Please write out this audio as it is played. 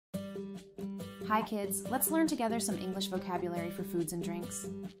Hi kids, let's learn together some English vocabulary for foods and drinks.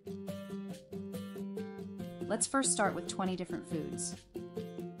 Let's first start with 20 different foods.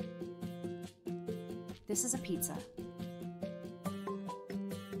 This is a pizza.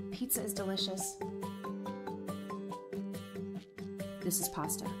 Pizza is delicious. This is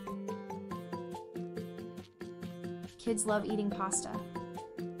pasta. Kids love eating pasta.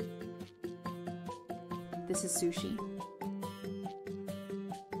 This is sushi.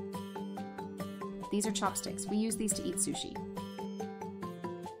 These are chopsticks. We use these to eat sushi.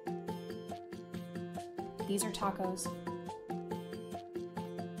 These are tacos.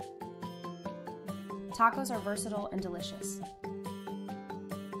 Tacos are versatile and delicious.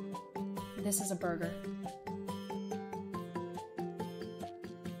 This is a burger.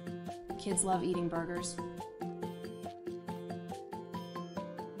 Kids love eating burgers.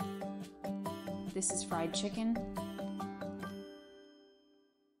 This is fried chicken.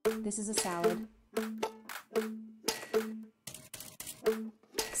 This is a salad.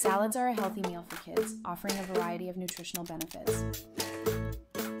 Salads are a healthy meal for kids, offering a variety of nutritional benefits.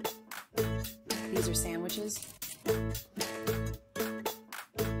 These are sandwiches.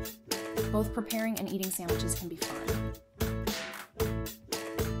 Both preparing and eating sandwiches can be fun.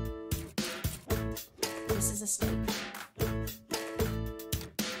 This is a steak.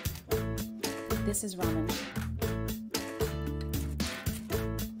 This is ramen.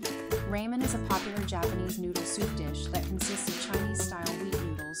 Ramen is a popular Japanese noodle soup dish that consists of Chinese-style wheat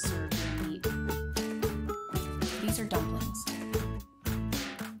noodles served in meat. These are dumplings.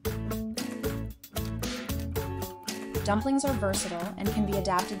 Dumplings are versatile and can be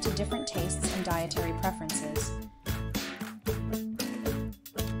adapted to different tastes and dietary preferences.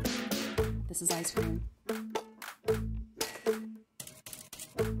 This is ice cream.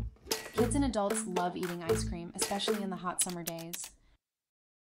 Kids and adults love eating ice cream, especially in the hot summer days.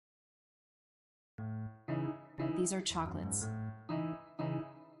 These are chocolates.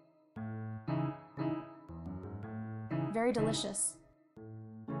 Very delicious.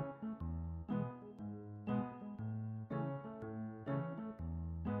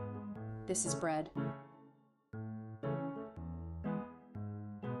 This is bread.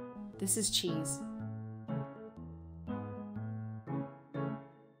 This is cheese.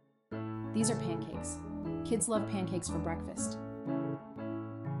 These are pancakes. Kids love pancakes for breakfast.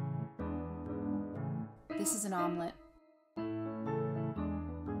 This is an omelet.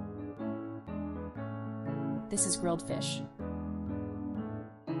 This is grilled fish.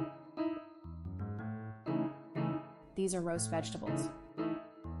 These are roast vegetables.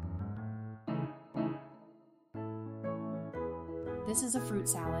 This is a fruit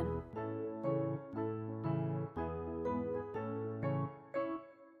salad.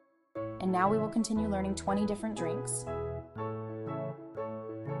 And now we will continue learning 20 different drinks.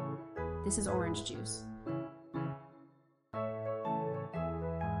 This is orange juice.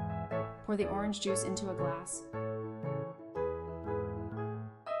 Pour the orange juice into a glass.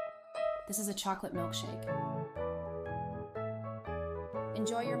 This is a chocolate milkshake.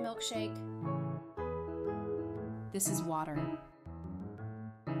 Enjoy your milkshake. This is water.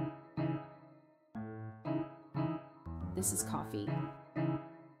 This is coffee.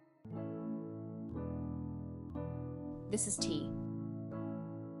 This is tea.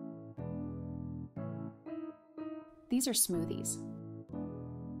 These are smoothies.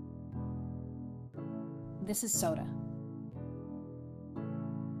 This is soda.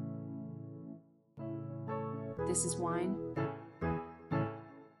 This is wine.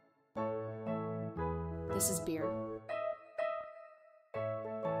 This is beer.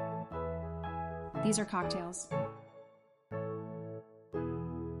 These are cocktails.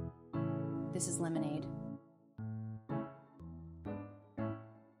 This is lemonade.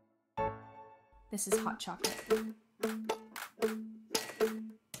 This is hot chocolate.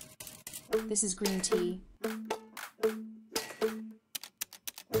 This is green tea.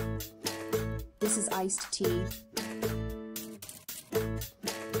 This is iced tea.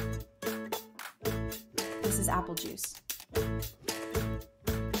 This is apple juice.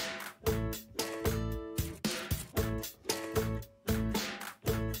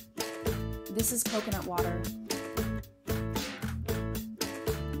 This is coconut water.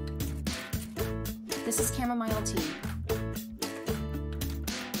 This is chamomile tea.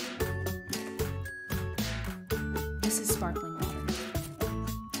 This is sparkling water.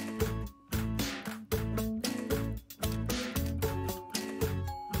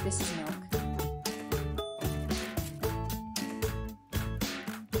 This is milk.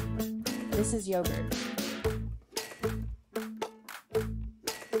 This is yogurt.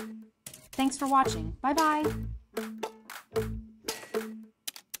 Thanks for watching. Bye-bye.